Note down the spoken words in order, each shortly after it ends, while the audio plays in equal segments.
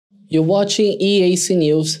You're watching EAC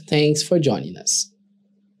News, thanks for joining us.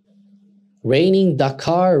 Reigning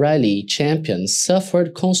Dakar Rally champions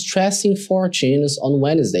suffered contrasting fortunes on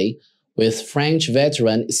Wednesday, with French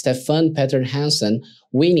veteran Stephane Peterhansel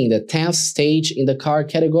winning the 10th stage in the car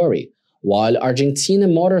category, while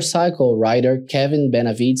Argentine motorcycle rider Kevin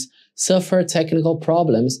Benavides suffered technical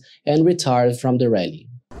problems and retired from the rally.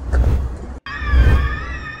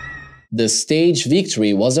 The stage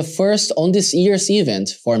victory was a first on this year's event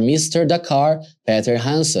for Mr Dakar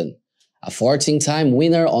Peterhansel, a 14-time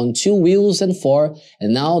winner on 2 wheels and 4,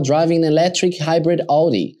 and now driving an electric hybrid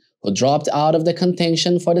Audi, who dropped out of the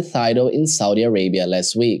contention for the title in Saudi Arabia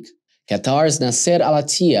last week. Qatar's Nasser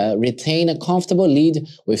Attiyah retained a comfortable lead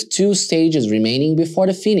with 2 stages remaining before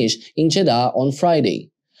the finish in Jeddah on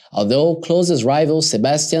Friday, although closest rival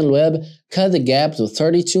Sebastien Loeb cut the gap to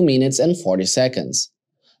 32 minutes and 40 seconds.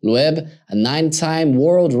 Loeb, a 9-time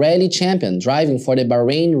World Rally champion driving for the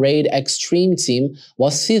Bahrain Raid Extreme team,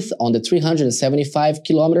 was 5th on the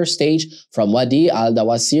 375-kilometer stage from Wadi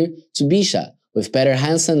al-Dawasir to Bisha, with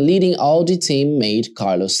Peterhansel leading Audi teammate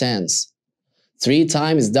Carlos Sainz. 3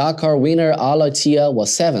 times Dakar winner Attiyah was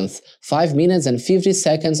 7th, 5 minutes and 50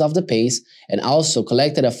 seconds off the pace, and also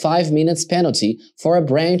collected a 5 minutes penalty for a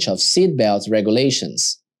breach of seatbelt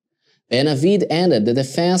regulations. Benavides ended the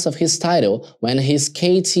defense of his title when his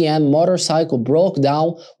KTM motorcycle broke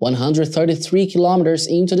down 133 kilometers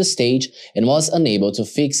into the stage and was unable to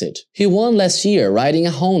fix it. He won last year riding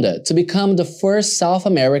a Honda to become the first South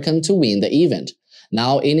American to win the event,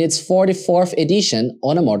 now in its 44th edition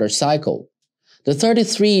on a motorcycle. The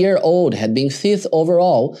 33-year-old had been 5th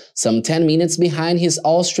overall, some 10 minutes behind his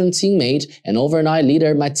Austrian teammate and overnight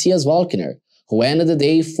leader Matthias Walkner, who ended the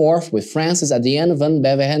day 4th with France's Adrien van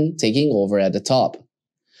Beveren taking over at the top.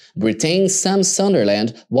 Britain's Sam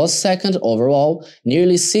Sunderland was 2nd overall,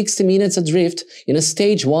 nearly 60 minutes adrift in a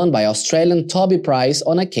stage won by Australian Toby Price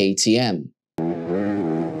on a KTM.